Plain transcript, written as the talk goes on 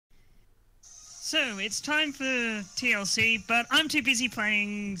So, it's time for TLC, but I'm too busy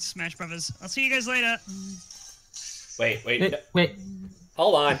playing Smash Brothers. I'll see you guys later. Wait.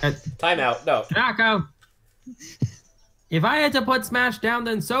 Hold on. Time out. No. Nako! If I had to put Smash down,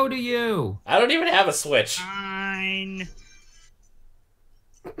 then so do you. I don't even have a Switch. Fine.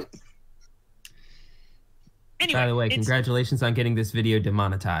 Anyway, by the way, congratulations on getting this video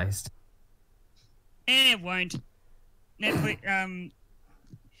demonetized. It won't. Netflix,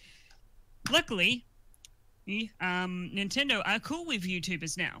 luckily, Nintendo are cool with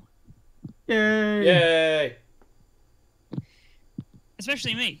YouTubers now. Yay! Yay!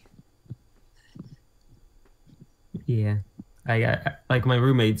 Especially me. Yeah, I got like my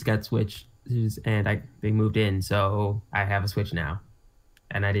roommates got Switch, and they moved in, so I have a Switch now,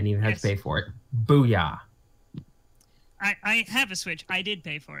 and I didn't even have to pay for it. Booyah! I have a Switch. I did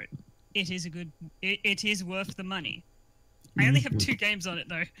pay for it. It is a good. It is worth the money. I only have 2 games on it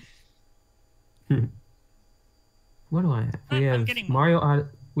though. What do I have? We have Mario.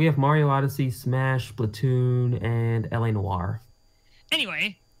 We have Mario Odyssey, Smash, Splatoon, and LA Noire.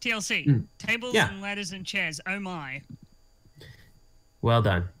 Anyway, TLC. Tables and ladders and chairs. Oh my. Well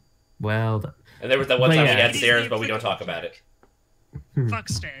done. Well done. And there was that one time we had stairs, but we don't talk about it. Fuck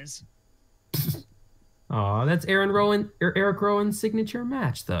stairs. Aw, that's Eric Rowan's signature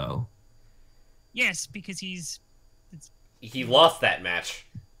match, though. Yes, because he lost that match.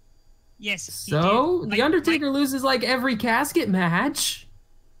 Yes. So the Undertaker loses like every casket match.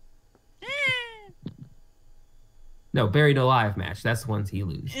 No, Buried Alive match. That's the ones he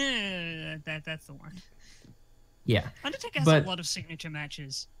loses. That's the one. Yeah. Undertaker has a lot of signature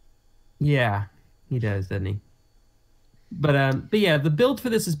matches. Yeah, he does, doesn't he? But yeah, the build for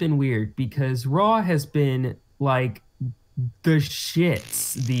this has been weird because Raw has been like the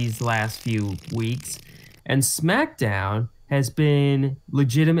shits these last few weeks, and SmackDown has been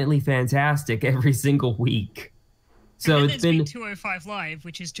legitimately fantastic every single week. So and then it's been 205 Live,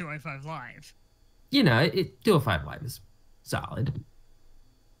 which is 205 Live. You know, 205 Live is solid.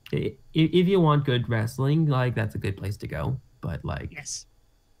 If you want good wrestling, like that's a good place to go. But like, yes.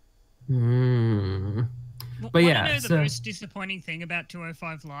 But yeah, know the most disappointing thing about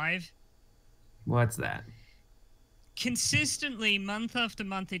 205 Live? What's that? Consistently, month after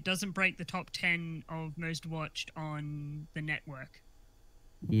month, it doesn't break the top 10 of most watched on the network.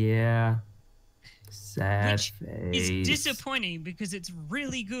 Yeah. Sad Which face. is disappointing because it's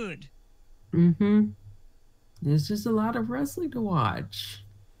really good. There's just a lot of wrestling to watch.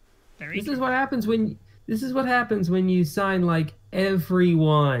 This is what happens when you sign like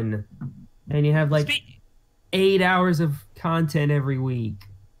everyone and you have like 8 hours of content every week.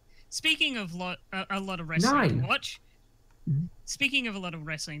 Speaking of a lot of wrestling to watch. Speaking of a lot of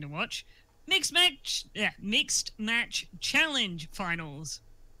wrestling to watch, mixed match challenge finals.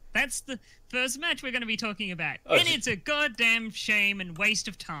 That's the first match we're going to be talking about, and it's a goddamn shame and waste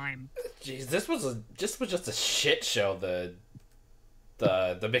of time. Jeez, this was just a shit show.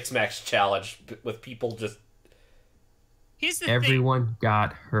 The mixed match challenge with people just. Everyone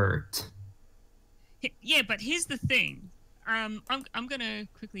got hurt. Yeah, but here's the thing. I'm gonna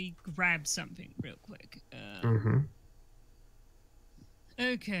quickly grab something real quick.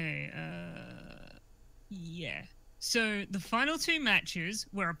 Okay. Yeah. So the final 2 matches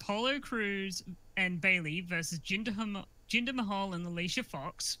were Apollo Crews and Bayley versus Jinder Mahal and Alicia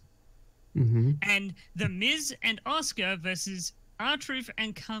Fox, and The Miz and Asuka versus R-Truth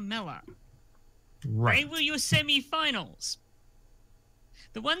and Carmella. Right. They were your semi-finals.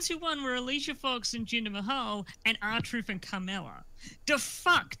 The ones who won were Alicia Fox and Jinder Mahal and R-Truth and Carmella. The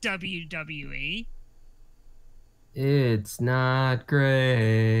fuck, WWE? It's not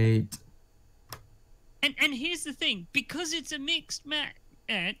great. And here's the thing, because it's a mixed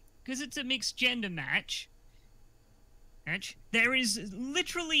because it's a mixed gender match, there is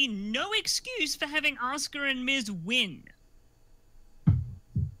literally no excuse for having Asuka and Miz win.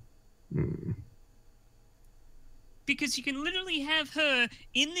 Because you can literally have her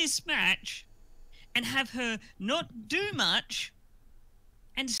in this match and have her not do much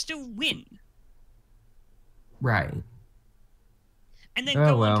and still win. Right. And then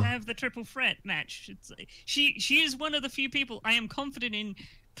go on to have the triple threat match. It's like, she is one of the few people I am confident in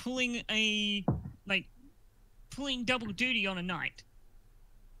pulling double duty on a night,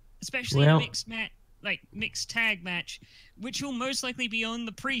 especially a mixed tag match, which will most likely be on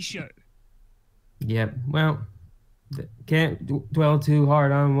the pre-show. Yep. Well, can't dwell too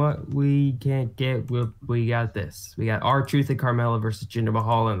hard on what we can't get. We got this. We got R-Truth and Carmella versus Jinder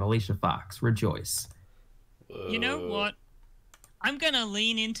Mahal and Alicia Fox. Rejoice. You know what? I'm gonna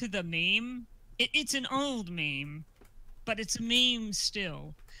lean into the meme. It's an old meme, but it's a meme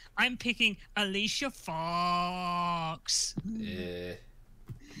still. I'm picking Alicia Fox.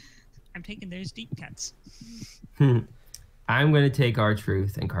 I'm taking those deep cuts. I'm going to take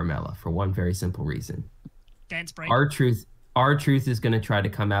R-Truth and Carmella for one very simple reason. Dance break. R-Truth is going to try to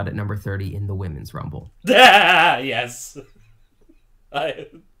come out at number 30 in the Women's Rumble. Yes. I'm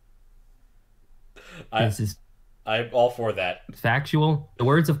all for that. Factual. The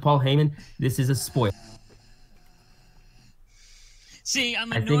words of Paul Heyman, this is a spoiler. See,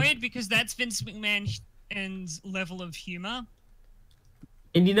 I'm annoyed because that's Vince McMahon's level of humor.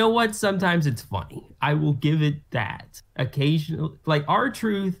 And you know what? Sometimes it's funny. I will give it that. Occasionally, like,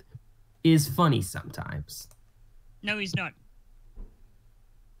 R-Truth is funny sometimes. No, he's not.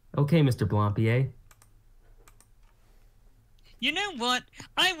 Okay, Mr. Blampier. You know what?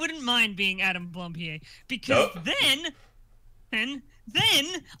 I wouldn't mind being Adam Blampier because then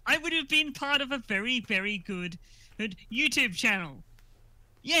I would have been part of a very, very good YouTube channel.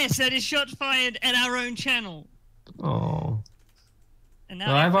 Yes, that is shot fired at our own channel. Oh. And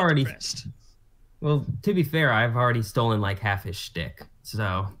now I've already depressed. Well, to be fair, I've already stolen like half his shtick.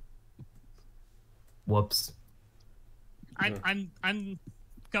 So, whoops. I'm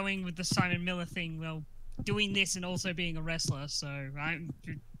going with the Simon Miller thing. Well, doing this and also being a wrestler, so I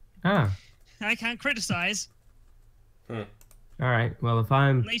can't criticize. All right. Well, if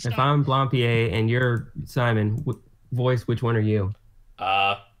I'm Blampier and you're Simon, voice, which one are you?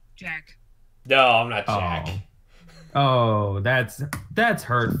 Jack. No, I'm not Jack. Oh, that's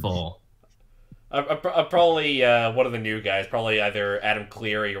hurtful. I'm probably one of the new guys. Probably either Adam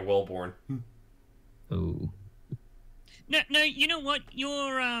Cleary or Wilborn. Ooh. No. You know what?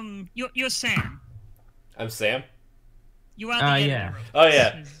 You're Sam. I'm Sam. You are the editor. Yeah. Oh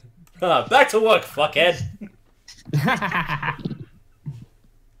yeah. Back to work, fuckhead.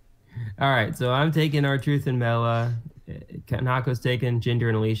 All right. So I'm taking R-Truth and Mella. Nako's taking Jinder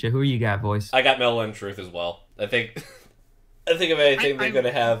and Alicia. Who are you got, voice? I got Mella and Truth as well. I think if anything, they're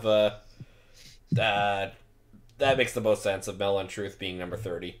gonna have that makes the most sense of Mella and Truth being number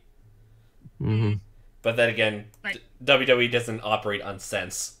 30. Mm-hmm. But then again, WWE doesn't operate on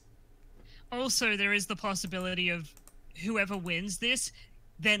sense. Also, there is the possibility of whoever wins this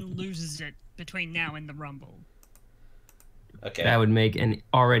then loses it between now and the Rumble. Okay. That would make an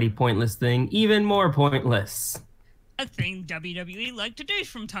already pointless thing even more pointless. A thing WWE like to do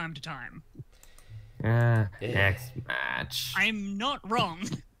from time to time. Next match. I'm not wrong.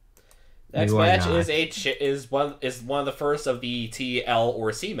 Next match is one of the first of the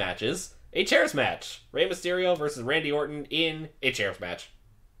TLC matches. A chairs match. Rey Mysterio versus Randy Orton in a chairs match.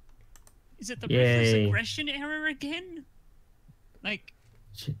 Is it the Ruthless Aggression era again? Like,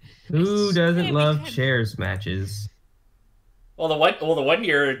 who doesn't love chairs matches? Well, the one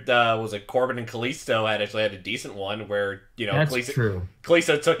year was it Corbin and Kalisto actually had a decent one where that's true.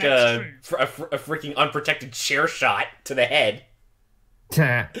 Kalisto took a freaking unprotected chair shot to the head,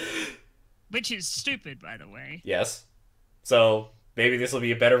 which is stupid, by the way. Yes, so maybe this will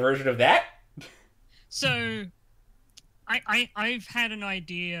be a better version of that. So, I've had an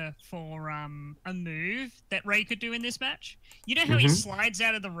idea for a move that Rey could do in this match. You know how he slides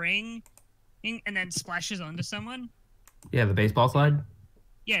out of the ring and then splashes onto someone? Yeah, the baseball slide?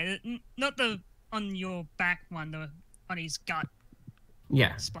 Yeah, not the on your back one, the on his gut.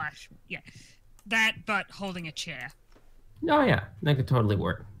 Yeah. Splash. Yeah. That, but holding a chair. Oh, yeah. That could totally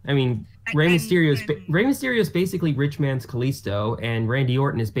work. I mean, Rey Mysterio is basically rich man's Kalisto, and Randy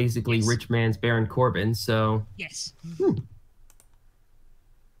Orton is basically rich man's Baron Corbin, so... Yes.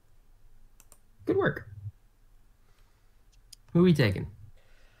 Good work. Who are we taking?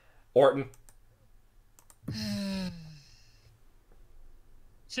 Orton.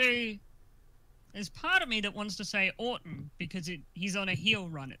 See, there's part of me that wants to say Orton because he's on a heel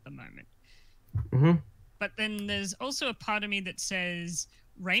run at the moment. Mm-hmm. But then there's also a part of me that says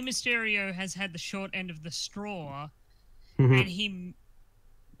Rey Mysterio has had the short end of the straw, and he...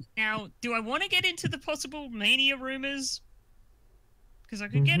 Now, do I want to get into the possible Mania rumors? Because I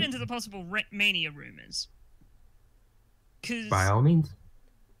could get into the possible Mania rumors. By all means.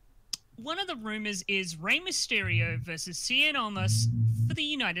 One of the rumors is Rey Mysterio versus Cien Almas for the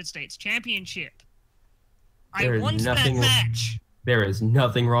United States Championship. I want that match. There is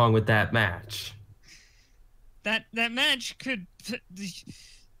nothing wrong with that match. That match could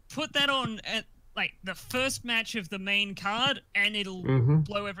put that on at like the first match of the main card, and it'll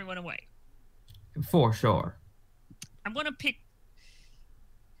blow everyone away. For sure. I'm gonna pick.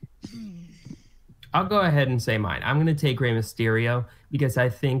 I'll go ahead and say mine. I'm going to take Rey Mysterio because I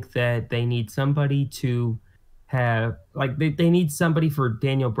think that they need somebody to have, like, they need somebody for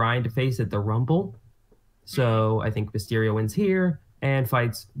Daniel Bryan to face at the Rumble. So I think Mysterio wins here and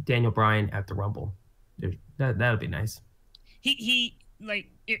fights Daniel Bryan at the Rumble. That'll be nice. He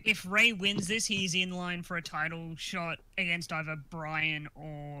if Ray wins this, he's in line for a title shot against either Bryan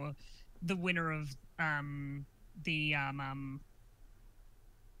or the winner of the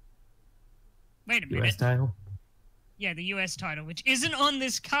wait a minute. US title? Yeah, the US title, which isn't on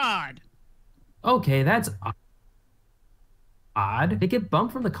this card. Okay, that's odd. Did it get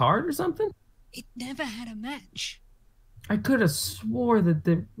bumped from the card or something? It never had a match. I could have swore that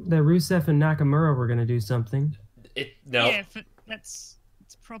Rusev and Nakamura were going to do something. No. Yeah, it's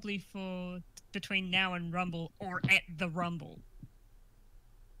probably for between now and Rumble or at the Rumble.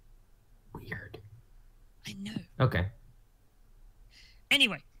 Weird. I know. Okay.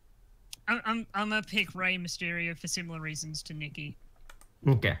 Anyway, I'm gonna pick Rey Mysterio for similar reasons to Nikki.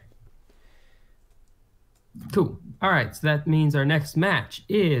 Okay. Cool. All right, so that means our next match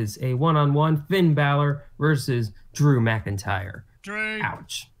is a one-on-one Finn Balor versus Drew McIntyre. Drew.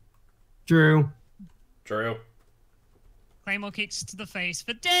 Ouch. Drew. Claymore kicks to the face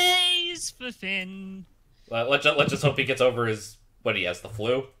for days for Finn. Let's just hope he gets over he has the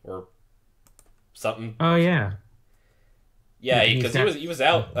flu or something. Oh yeah. Yeah, because he was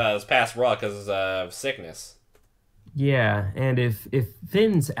out this past Raw because of sickness. Yeah, and if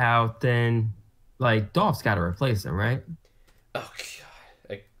Finn's out, then Dolph's got to replace him, right? Oh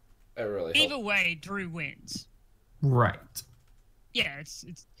god, I really. Either way, Drew wins. Right. Yeah, it's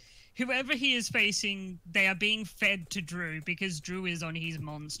whoever he is facing, they are being fed to Drew because Drew is on his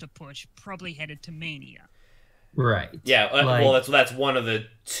monster push, probably headed to Mania. Right. Yeah. Well, that's one of the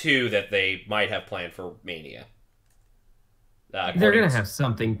two that they might have planned for Mania. They're gonna have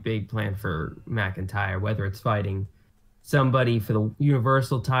something big planned for McIntyre, whether it's fighting somebody for the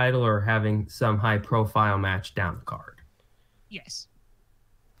Universal title or having some high-profile match down the card. Yes.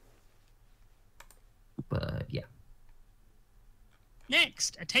 But yeah.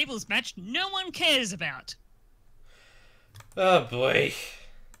 Next, a tables match no one cares about. Oh boy.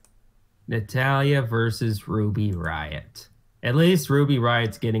 Natalya versus Ruby Riott. At least Ruby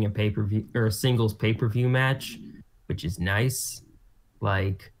Riott's getting a pay-per-view or a singles pay-per-view match, which is nice.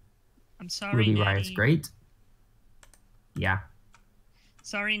 I'm sorry, Ruby Natty. Riott's great. Yeah.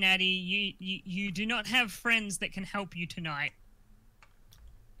 Sorry, Natty. You do not have friends that can help you tonight.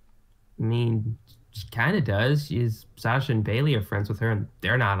 I mean, she kind of does. Sasha and Bailey are friends with her, and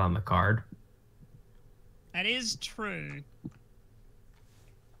they're not on the card. That is true.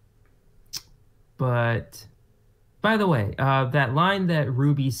 But, by the way, that line that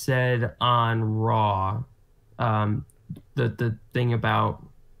Ruby said on Raw, the thing about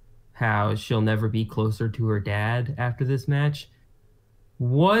how she'll never be closer to her dad after this match,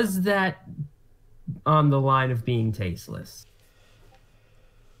 was that on the line of being tasteless?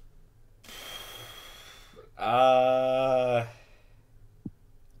 At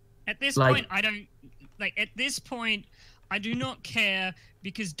this point, I don't at this point, I do not care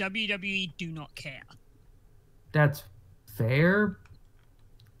because WWE do not care. That's fair.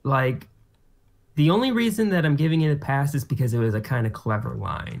 The only reason that I'm giving it a pass is because it was a kind of clever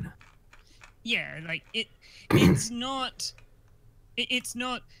line. Yeah, it's not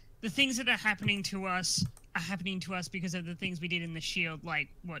the things that are happening to us because of the things we did in the Shield, like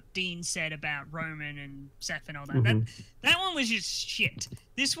what Dean said about Roman and Seth and all that. Mm-hmm. That one was just shit.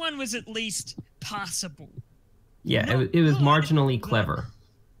 This one was at least passable. Yeah, it was marginally clever.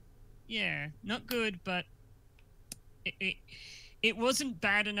 Yeah, not good, but it wasn't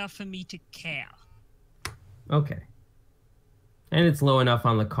bad enough for me to care. Okay. And it's low enough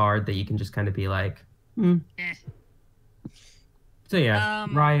on the card that you can just kind of be like, Eh. So yeah,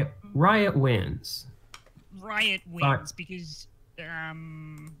 Riott wins. Riott wins because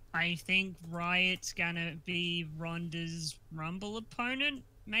I think Riott's gonna be Ronda's Rumble opponent,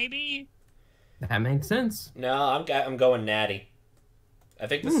 maybe. That makes sense. No, I'm going Natty. I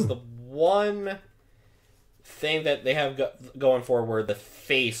think this is the one thing that they have going for where the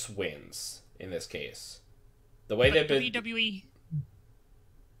face wins in this case. The way they've been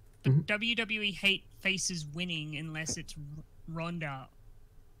WWE hate faces winning unless it's Ronda.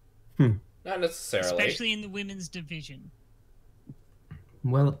 Not necessarily. Especially in the women's division.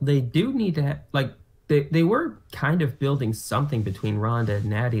 Well, they do need to have, they were kind of building something between Ronda and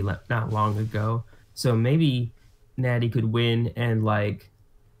Natty not long ago. So maybe Natty could win and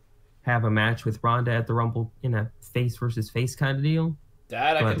have a match with Ronda at the Rumble in a face versus face kind of deal.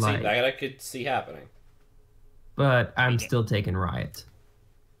 That I could see happening. But I'm still taking Riott.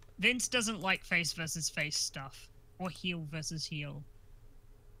 Vince doesn't like face versus face stuff or heel versus heel.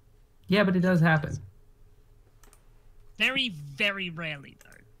 Yeah, but it does happen. Very, very rarely,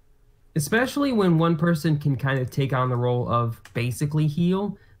 though. especially when one person can kind of take on the role of basically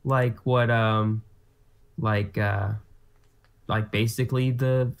heel, like what like basically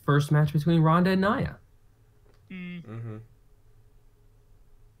the first match between Ronda and Nia. Mm-hmm.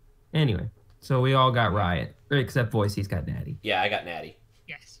 Anyway, so we all got Riot, except Voice's got Natty. Yeah, I got Natty.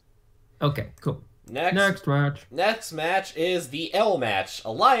 Yes. Okay, cool. Next match. Next match is the L match.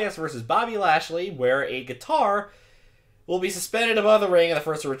 Elias versus Bobby Lashley, where a guitar will be suspended above the ring, and the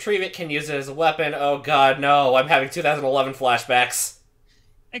first to retrieve it can use it as a weapon. Oh god, no. I'm having 2011 flashbacks.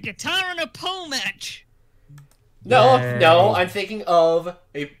 A guitar and a pole match. No, Yay. no, I'm thinking of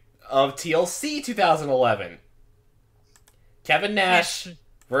TLC 2011. Kevin Nash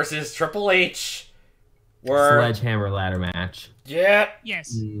versus Triple H. Sledgehammer ladder match. Yeah.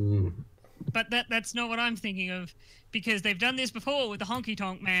 Yes. But that's not what I'm thinking of, because they've done this before with the Honky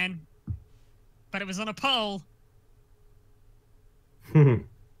Tonk Man, but it was on a pole.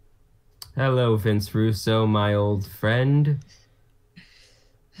 Hello, Vince Russo, my old friend.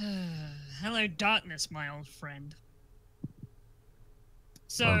 Hello, darkness, my old friend.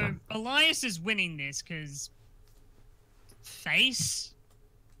 So, Elias is winning this because face,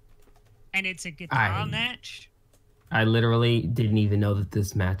 and it's a guitar match. I literally didn't even know that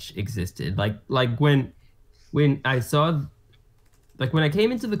this match existed. Like when I saw, like when I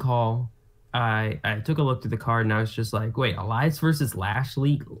came into the call, I took a look through the card and I was just like, wait, Elias versus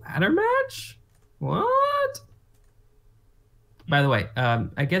Lashley ladder match? What? By the way,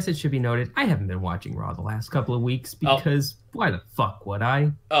 I guess it should be noted, I haven't been watching Raw the last couple of weeks because why the fuck would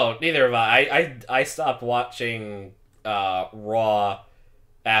I? Oh, neither have I. I stopped watching Raw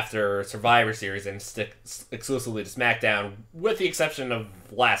after Survivor Series and stick exclusively to SmackDown, with the exception of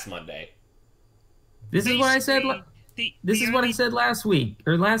last Monday. This is what I said. This is what I said last week,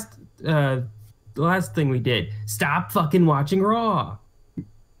 or the last thing we did. Stop fucking watching Raw.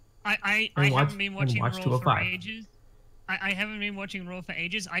 I haven't been watching Raw for ages. I haven't been watching Raw for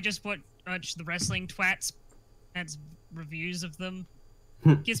ages. I just watch the wrestling twats. That's reviews of them.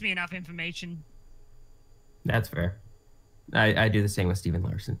 Gives me enough information. That's fair. I do the same with Steven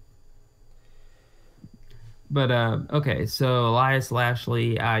Larson. But okay, so Elias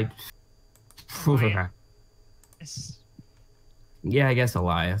Lashley, yeah, I guess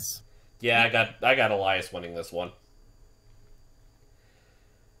Elias. Yeah, I got Elias winning this one.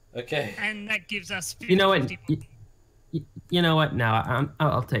 Okay. And that gives us 50, you know what? You know what? Now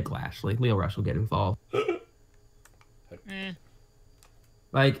I'll take Lashley. Leo Rush will get involved.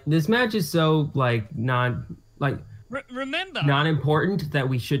 Like this match is so remember non-important that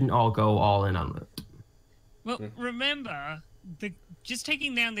we shouldn't all go all in on it. Well, remember, just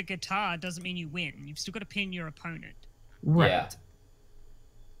taking down the guitar doesn't mean you win. You've still got to pin your opponent. Right. Yeah.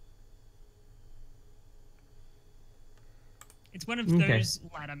 It's one of those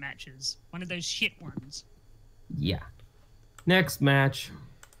ladder matches. One of those shit ones. Yeah. Next match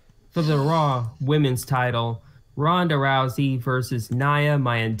for the Raw Women's title, Ronda Rousey versus Nia.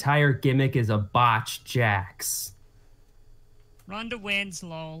 My entire gimmick is a botch Jax. Ronda wins,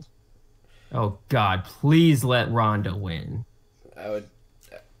 lol. Oh God, please let Ronda win. I would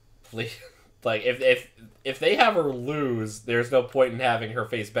please, like, if they have her lose, there's no point in having her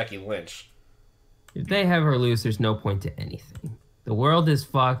face Becky Lynch. If they have her lose, there's no point to anything. The world is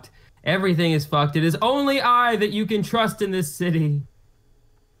fucked. Everything is fucked. It is only I that you can trust in this city.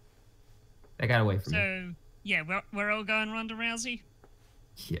 That got away from me. So, yeah, we're all going Ronda Rousey?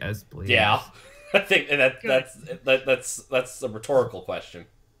 Yes, please. Yeah. I think that's a rhetorical question.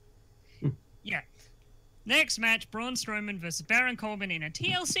 Yeah. Next match, Braun Strowman versus Baron Corbin in a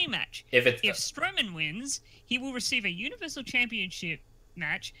TLC match. If Strowman wins, he will receive a Universal Championship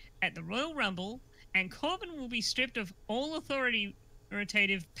match at the Royal Rumble, and Corbin will be stripped of all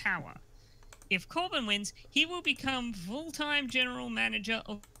authoritative power. If Corbin wins, he will become full-time general manager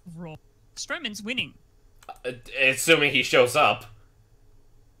of Raw. Strowman's winning. Assuming he shows up.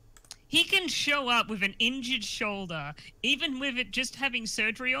 He can show up with an injured shoulder, even with it just having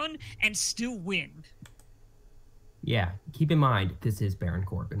surgery on, and still win. Yeah, keep in mind, this is Baron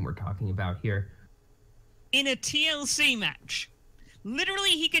Corbin we're talking about here. In a TLC match. Literally,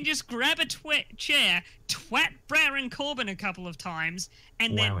 he can just grab a chair, twat Baron Corbin a couple of times,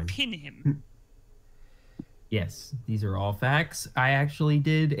 and then pin him. Yes, these are all facts. I actually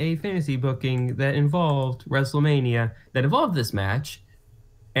did a fantasy booking that involved WrestleMania, that involved this match,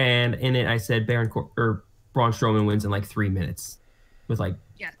 and in it I said Braun Strowman wins in like 3 minutes, with like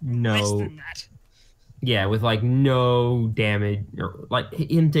less than that. Yeah, with like no damage, or like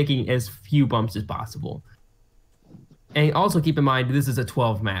him taking as few bumps as possible. And also keep in mind, this is a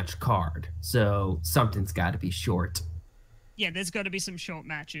 12-match card, so something's got to be short. Yeah, there's got to be some short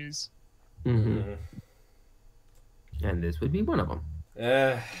matches. Mm-hmm. And this would be one of them.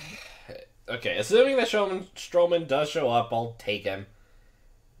 Okay, assuming that Strowman does show up, I'll take him.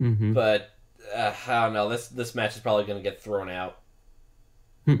 Mm-hmm. But I don't know. This match is probably going to get thrown out.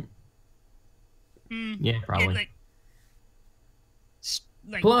 Yeah, probably.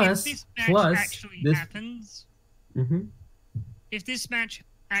 If this match actually happens, mm-hmm. if this match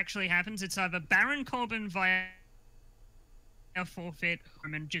actually happens, it's either Baron Corbin via a forfeit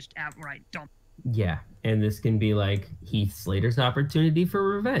and just outright dump. Yeah, and this can be like Heath Slater's opportunity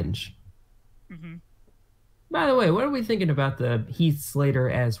for revenge. Mm-hmm. By the way, what are we thinking about the Heath Slater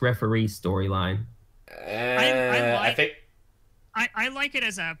as referee storyline? I think I like it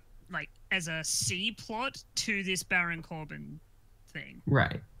as a C plot to this Baron Corbin thing.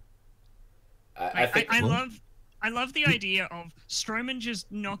 Right. I love the idea of Strowman just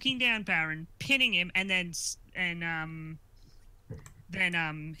knocking down Baron, pinning him, and then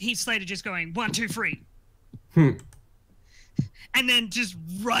Heath Slater just going 1, 2, 3, and then just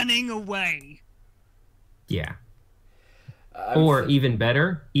running away. Yeah. Or even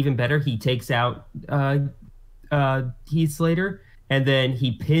better, he takes out Heath Slater, and then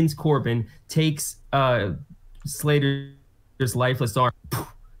he pins Corbin, takes Slater's lifeless arm.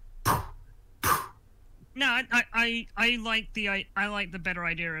 No, I like the better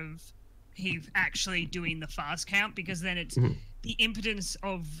idea of Heath actually doing the fast count, because then it's the impotence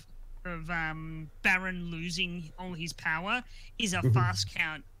of Baron losing all his power is a fast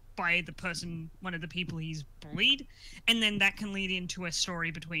count by one of the people he's bullied, and then that can lead into a story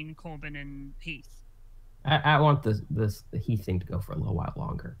between Corbin and Heath. I want this Heath thing to go for a little while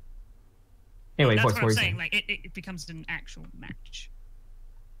longer. Anyway, that's what I'm saying. Like it becomes an actual match.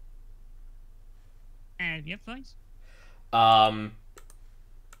 And yep, thanks. Honestly,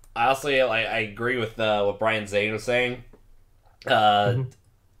 I agree with what Brian Zane was saying, and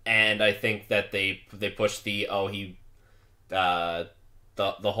I think that they pushed the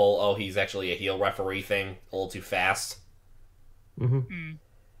whole he's actually a heel referee thing a little too fast.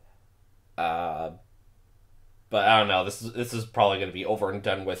 But I don't know. This is probably going to be over and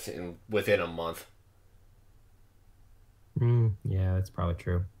done with within a month. Yeah, that's probably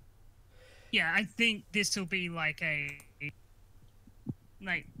true. Yeah, I think this will be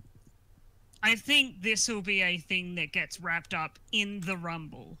I think this will be a thing that gets wrapped up in the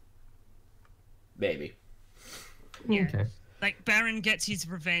Rumble. Maybe. Yeah. Okay. Like, Baron gets his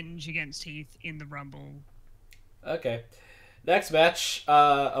revenge against Heath in the Rumble. Okay. Next match.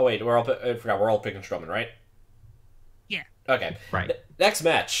 Oh wait, I forgot. We're all picking Strowman, right? Yeah. Okay. Right. Next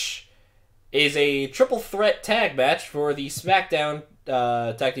match is a triple threat tag match for the SmackDown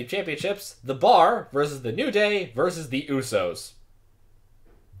Tag Team Championships. The Bar versus the New Day versus the Usos.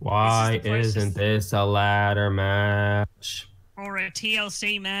 Why isn't this a ladder match? Or a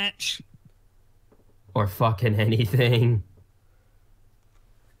TLC match? Or fucking anything?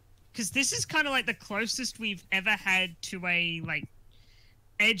 Because this is kind of like the closest we've ever had to a, like,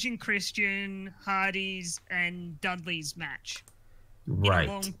 Edge and Christian, Hardy's, and Dudley's match.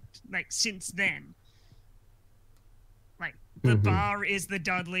 Right. Since then. Like, the Bar is the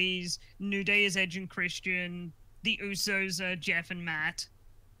Dudleys, New Day is Edge and Christian, the Usos are Jeff and Matt.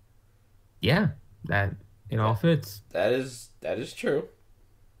 Yeah, it all fits. That is true.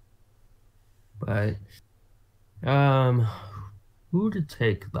 But, who to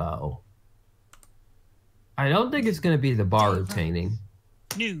take though? I don't think it's gonna be the Bar retaining.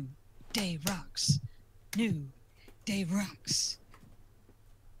 New Day rocks. New Day rocks.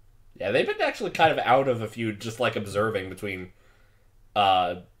 Yeah, they've been actually kind of out of a feud, just like observing between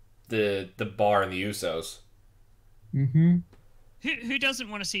the Bar and the Usos. Who doesn't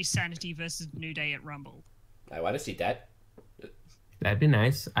want to see Sanity versus New Day at Rumble? I want to see that. That'd be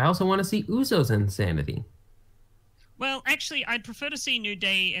nice. I also want to see Usos and Sanity. Well, actually, I'd prefer to see New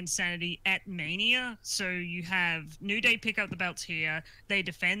Day and Sanity at Mania. So you have New Day pick up the belts here. They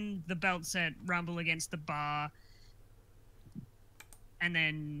defend the belts at Rumble against the Bar. And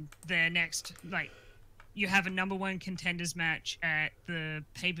then their next, you have a #1 contenders match at the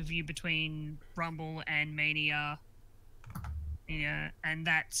pay-per-view between Rumble and Mania. Yeah, and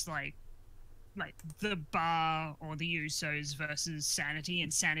that's like the Bar or the Usos versus Sanity,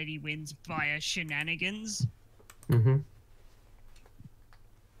 and Sanity wins via shenanigans.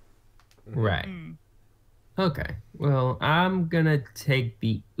 Right. Okay. Well, I'm gonna take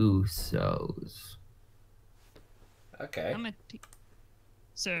the Usos. Okay.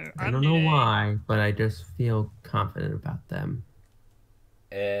 I don't know why, but I just feel confident about them.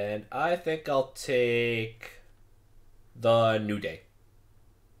 And I think I'll take the New Day.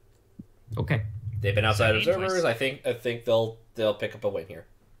 Okay. They've been outside observers. I think they'll pick up a win here.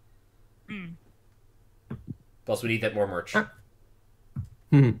 Plus, we need that more merch.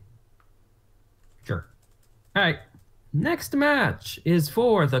 Sure. All right. Next match is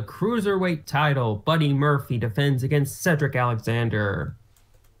for the Cruiserweight title. Buddy Murphy defends against Cedric Alexander.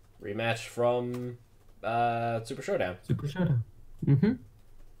 Rematch from Super Showdown. Super Showdown. Mm-hmm.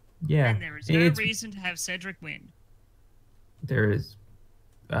 Yeah. And there is no reason to have Cedric win. There is.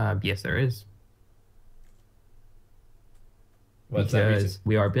 Yes, there is. What's that reason? Because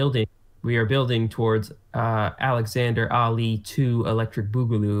we are building towards Alexander Ali 2 Electric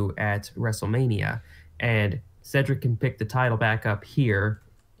Boogaloo at WrestleMania, and Cedric can pick the title back up here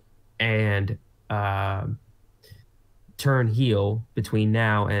and turn heel between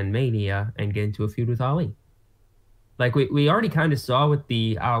now and Mania and get into a feud with Ali. Like we already kind of saw with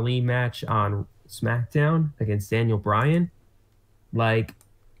the Ali match on SmackDown against Daniel Bryan. Like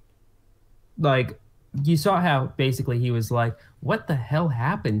you saw how basically he was like, what the hell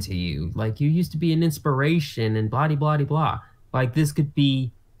happened to you? Like, you used to be an inspiration and blah, blah, blah, blah. Like, this could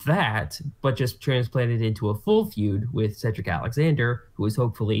be that, but just transplanted into a full feud with Cedric Alexander, who is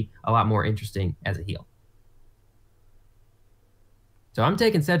hopefully a lot more interesting as a heel. So I'm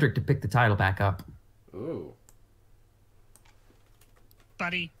taking Cedric to pick the title back up. Ooh.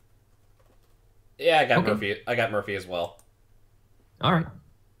 Buddy. Yeah, I got Murphy. I got Murphy as well. All right.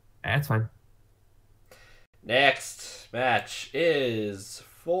 That's fine. Next match is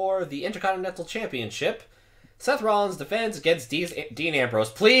for the Intercontinental Championship. Seth Rollins defends against Dean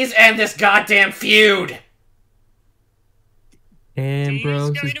Ambrose. Please end this goddamn feud! Ambrose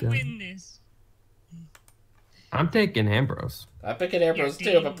Dean's going to win this. I'm taking Ambrose. I'm picking Ambrose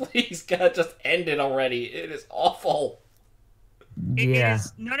too, but please, God, just end it already. It is awful. It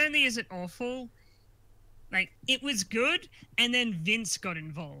is, not only is it awful, like, it was good, and then Vince got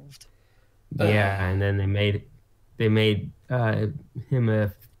involved. Yeah, and then they made him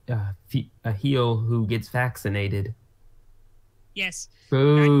a heel who gets vaccinated. Yes.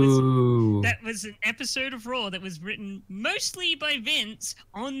 Boo. That was an episode of Raw that was written mostly by Vince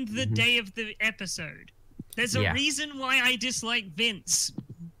on the day of the episode. There's a reason why I dislike Vince.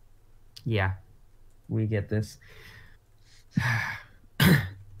 Yeah, we get this.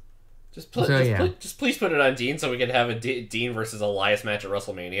 Just please put it on Dean so we can have a Dean versus Elias match at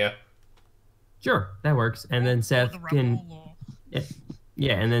WrestleMania. Sure, that works. And then Seth can...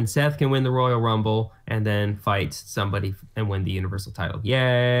 Yeah, and then Seth can win the Royal Rumble and then fight somebody and win the Universal title.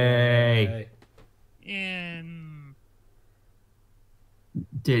 Yay!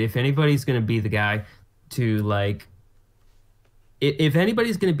 Dude, if anybody's going to be the guy to, like... If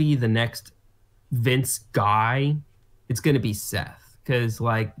anybody's going to be the next Vince guy, it's going to be Seth. Because,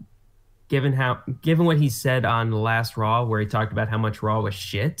 like, given what he said on the last Raw, where he talked about how much Raw was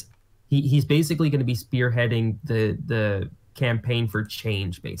shit... He's basically going to be spearheading the campaign for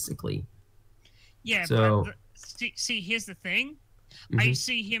change, basically. Yeah, so, but see, here's the thing. I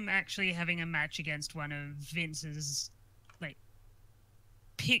see him actually having a match against one of Vince's, like,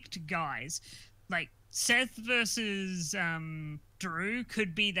 picked guys. Like, Seth versus Drew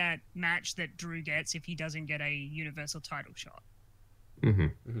could be that match that Drew gets if he doesn't get a Universal title shot.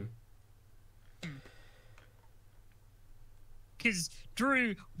 Because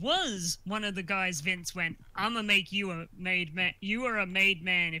Drew was one of the guys Vince went, I'm gonna make you a made man. You are a made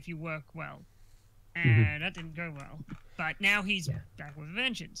man if you work well. And that didn't go well. But now he's back with a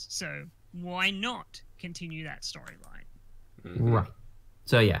vengeance. So why not continue that storyline? Right.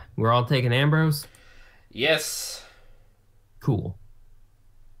 So yeah, we're all taking Ambrose? Yes. Cool.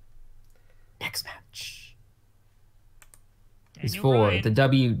 Next match is for the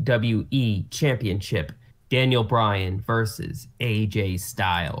WWE Championship. Daniel Bryan versus AJ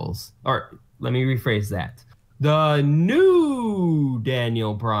Styles. Or, let me rephrase that. The new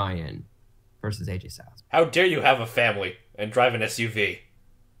Daniel Bryan versus AJ Styles. How dare you have a family and drive an SUV?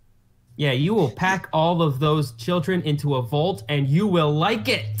 Yeah, you will pack all of those children into a Volt and you will like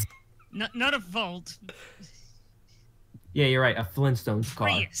it. Not a Volt. Yeah, you're right. A Flintstones car.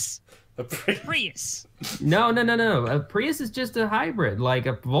 Prius. A Prius. No. A Prius is just a hybrid. Like,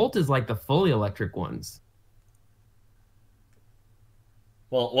 a Volt is like the fully electric ones.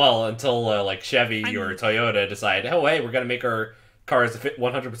 Well, until like Chevy or Toyota decide, oh hey, we're gonna make our cars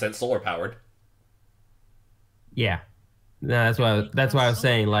 100% solar powered. Yeah, no, that's why I was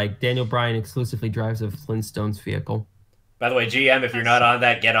saying, like, Daniel Bryan exclusively drives a Flintstones vehicle. By the way, GM, if you're not on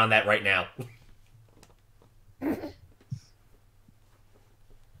that, get on that right now.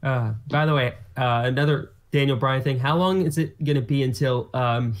 By the way, another Daniel Bryan thing. How long is it going to be until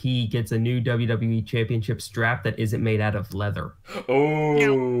he gets a new WWE Championship strap that isn't made out of leather?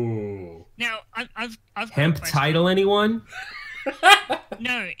 Oh. Now I've hemp title, anyone?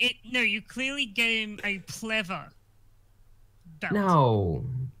 No, you clearly gave him a pleather belt.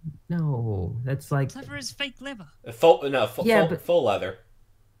 No, that's like Pleather is fake leather. Full leather.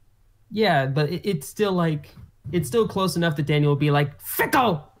 Yeah, but it's still like it's still close enough that Daniel will be like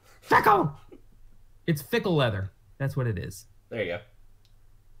fickle. It's fickle leather. That's what it is. There you go.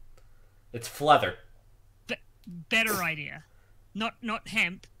 It's fleather. Better idea. Not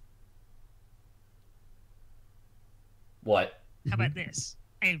hemp. What? How about this?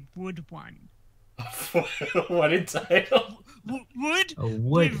 A wood one. What in title? Wood. A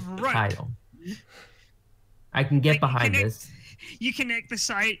wood with rope. title. I can get behind this. You connect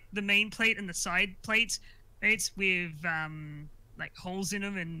the main plate and the side plates with like holes in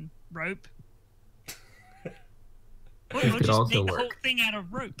them and rope. Or Could just also make the work. whole thing out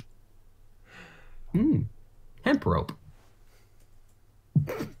of rope. Hemp rope.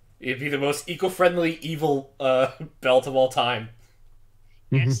 It'd be the most eco-friendly evil belt of all time.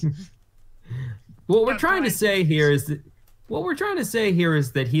 Yes. What we're trying to say here is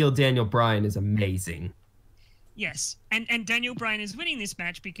that heel Daniel Bryan is amazing. Yes, and Daniel Bryan is winning this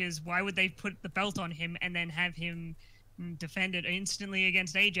match because why would they put the belt on him and then have him defend it instantly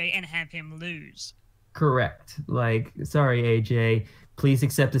against AJ and have him lose? Correct. Like, sorry, AJ. Please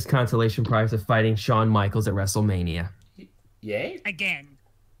accept this consolation prize of fighting Shawn Michaels at WrestleMania. Yay? Again.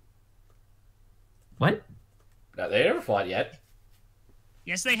 What? No, they never fought yet.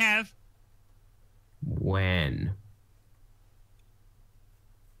 Yes, they have. When?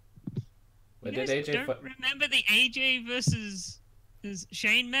 When You did guys AJ don't remember the AJ versus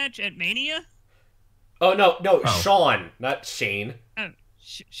Shane match at Mania? Oh, no, Shawn, not Shane. Oh,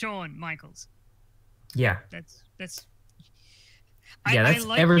 Shawn Michaels. Yeah. That's That's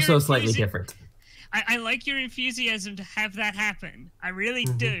like ever your so slightly different. I like your enthusiasm to have that happen. I really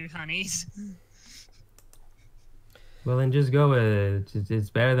do, honeys. Well, then just go with it. It's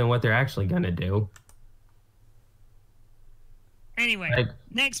better than what they're actually gonna do. Anyway, Like,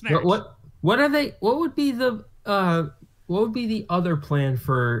 next match. What are they? What would be the other plan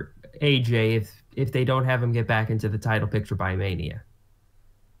for AJ if they don't have him get back into the title picture by Mania?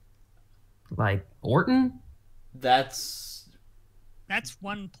 Like Orton? That's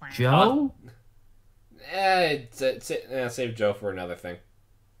one plan. Joe? Save Joe for another thing.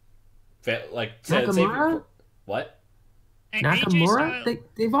 Nakamura? What? And Nakamura?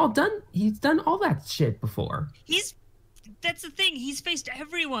 They've all done. He's done all that shit before. That's the thing. He's faced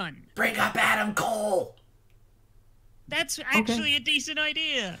everyone. Bring up Adam Cole. That's actually a decent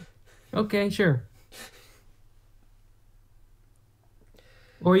idea. Okay, sure.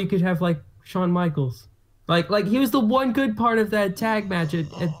 Or you could have like Shawn Michaels. Like he was the one good part of that tag match at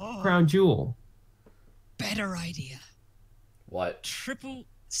Crown Jewel. Better idea. What? Triple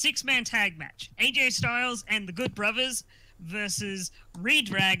 6-man tag match. AJ Styles and the Good Brothers versus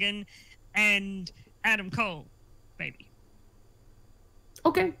Redragon and Adam Cole, baby.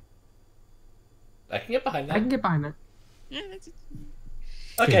 Okay. I can get behind that. Yeah, that's it.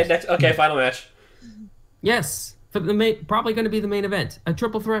 Okay, final match. Yes, for the probably going to be the main event, a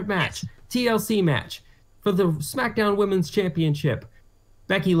triple threat match, TLC match for the SmackDown Women's Championship.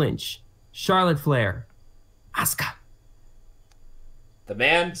 Becky Lynch, Charlotte Flair, Asuka. The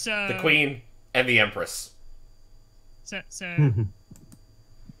man, the queen, and the empress. So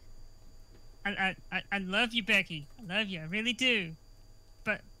I love you, Becky. I love you. I really do.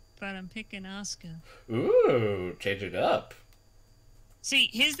 But I'm picking Asuka. Ooh, change it up. See,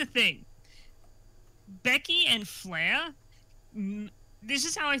 here's the thing. Becky and Flair, this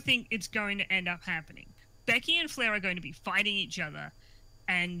is how I think it's going to end up happening. Becky and Flair are going to be fighting each other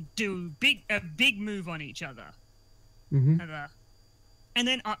and do a big move on each other. Mm-hmm. And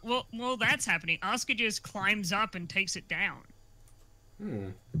then, while that's happening, Asuka just climbs up and takes it down.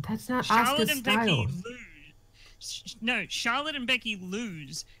 That's not Charlotte Asuka's and style. Becky lose. No, Charlotte and Becky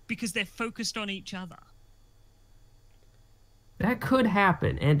lose because they're focused on each other. That could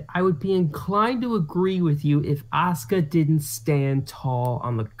happen, and I would be inclined to agree with you if Asuka didn't stand tall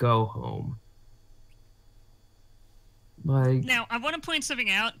on the go home. Like, Now, I want to point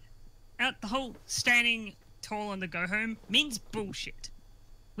something out. The whole standing tall on the go home means bullshit.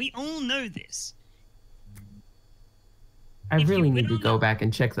 We all know this. I really need to go back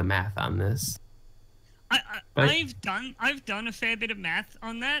and check the math on this. I've done a fair bit of math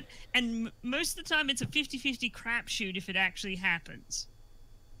on that, and most of the time it's a 50-50 crapshoot if it actually happens.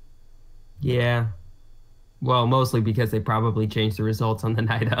 Yeah. Well, mostly because they probably changed the results on the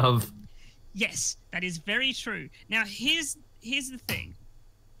night of. Yes, that is very true. Now, here's the thing.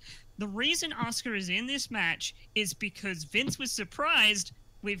 The reason Asuka is in this match is because Vince was surprised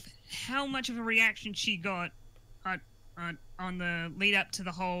with how much of a reaction she got on the lead up to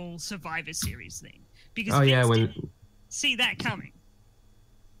the whole Survivor Series thing, because Vince didn't see that coming.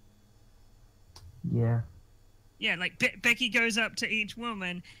 Yeah. Yeah, like Becky goes up to each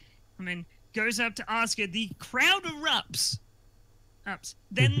woman, goes up to Asuka. The crowd erupts.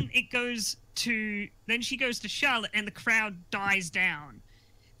 Then then she goes to Charlotte, and the crowd dies down.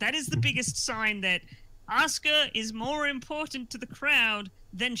 That is the biggest sign that Asuka is more important to the crowd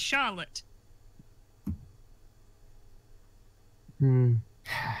than Charlotte.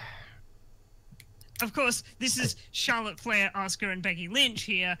 Of course, this is Charlotte Flair, Asuka, and Becky Lynch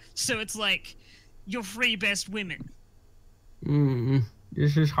here, so it's like your three best women.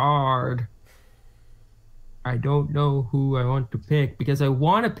 This is hard. I don't know who I want to pick, because I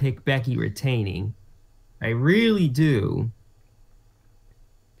want to pick Becky retaining. I really do.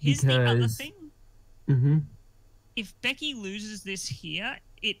 Here's the other thing. If Becky loses this here,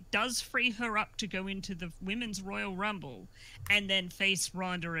 it does free her up to go into the Women's Royal Rumble and then face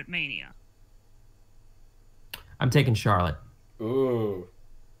Ronda at Mania. I'm taking Charlotte. Ooh.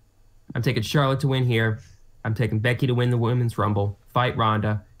 I'm taking Charlotte to win here. I'm taking Becky to win the Women's Rumble, fight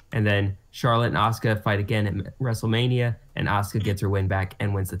Ronda, and then Charlotte and Asuka fight again at WrestleMania, and Asuka gets her win back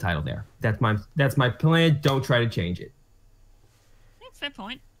and wins the title there. That's my plan. Don't try to change it. Yeah, fair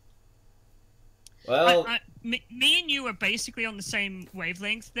point. Well, me and you are basically on the same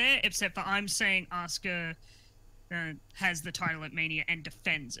wavelength there, except for I'm saying Asuka has the title at Mania and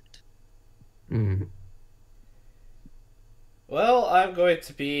defends it. Well, I'm going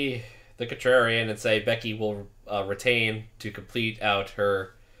to be the contrarian and say Becky will retain to complete out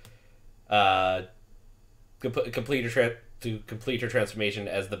her complete her transformation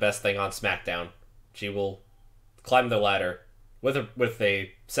as the best thing on SmackDown. She will climb the ladder with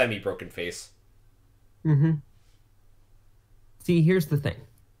a semi-broken face. See, here's the thing.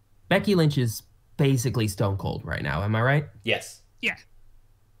 Becky Lynch is basically Stone Cold right now. Am I right? Yes. Yeah.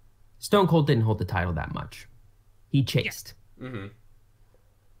 Stone Cold didn't hold the title that much. He chased. Yeah.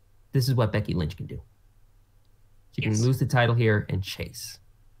 This is what Becky Lynch can do. She can lose the title here and chase.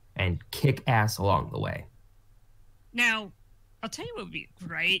 And kick ass along the way. Now, I'll tell you what would be a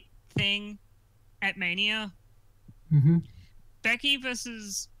great thing at Mania. Becky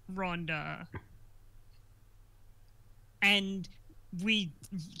versus Ronda. And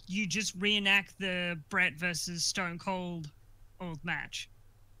you just reenact the Brett versus Stone Cold old match.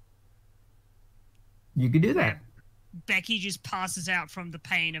 You could do that. Becky just passes out from the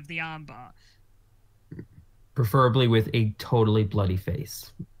pain of the armbar. Preferably with a totally bloody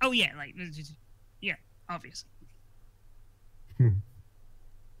face. Oh, yeah. Yeah, obviously.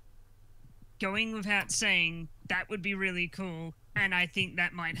 Going without saying, that would be really cool, and I think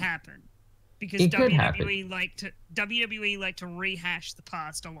that might happen. Because WWE like to rehash the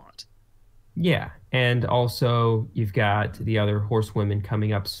past a lot. Yeah, and also you've got the other horsewomen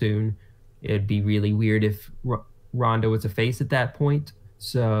coming up soon. It'd be really weird if Ronda was a face at that point.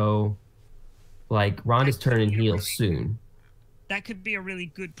 So, Ronda's turning heel soon. That could be a really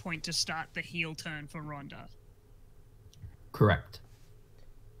good point to start the heel turn for Ronda. Correct.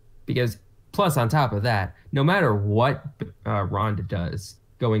 Because, plus on top of that, no matter what Ronda does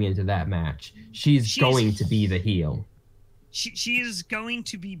going into that match, she's going to be the heel. She is going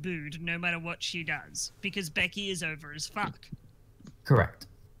to be booed no matter what she does, because Becky is over as fuck. Correct.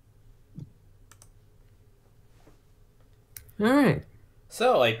 All right.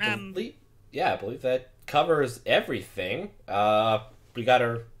 So I believe that covers everything. We got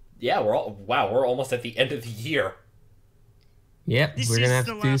our we're almost at the end of the year. Yep, we're gonna have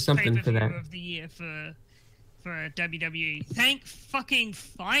to do something for that. Of the year for WWE. Thank fucking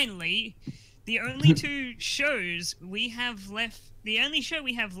finally. The only two shows we have left. The only show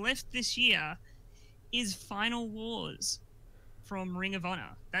we have left this year is Final Wars from Ring of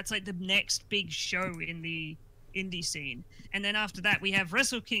Honor. That's the next big show in the indie scene. And then after that, we have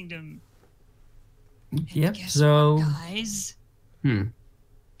Wrestle Kingdom. Yep. Guess so, what, guys?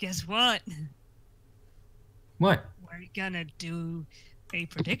 Guess what? What? We're gonna do a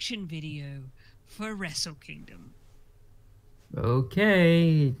prediction video for Wrestle Kingdom.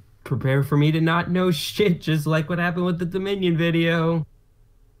 Okay. Prepare for me to not know shit, just like what happened with the Dominion video.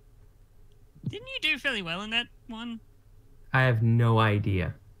 Didn't you do fairly well in that one? I have no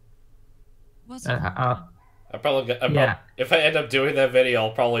idea. What's if I end up doing that video,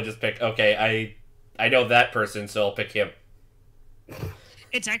 I'll probably just pick, okay, I know that person, so I'll pick him.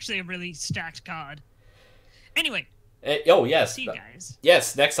 It's actually a really stacked card. Anyway. Yes. See you guys.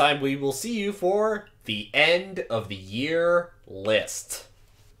 Yes, next time we will see you for the end of the year list.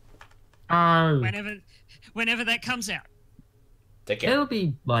 Whenever that comes out. Take care. It'll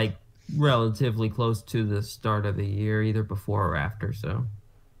be relatively close to the start of the year, either before or after. So,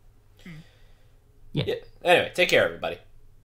 yeah. Anyway, take care, everybody.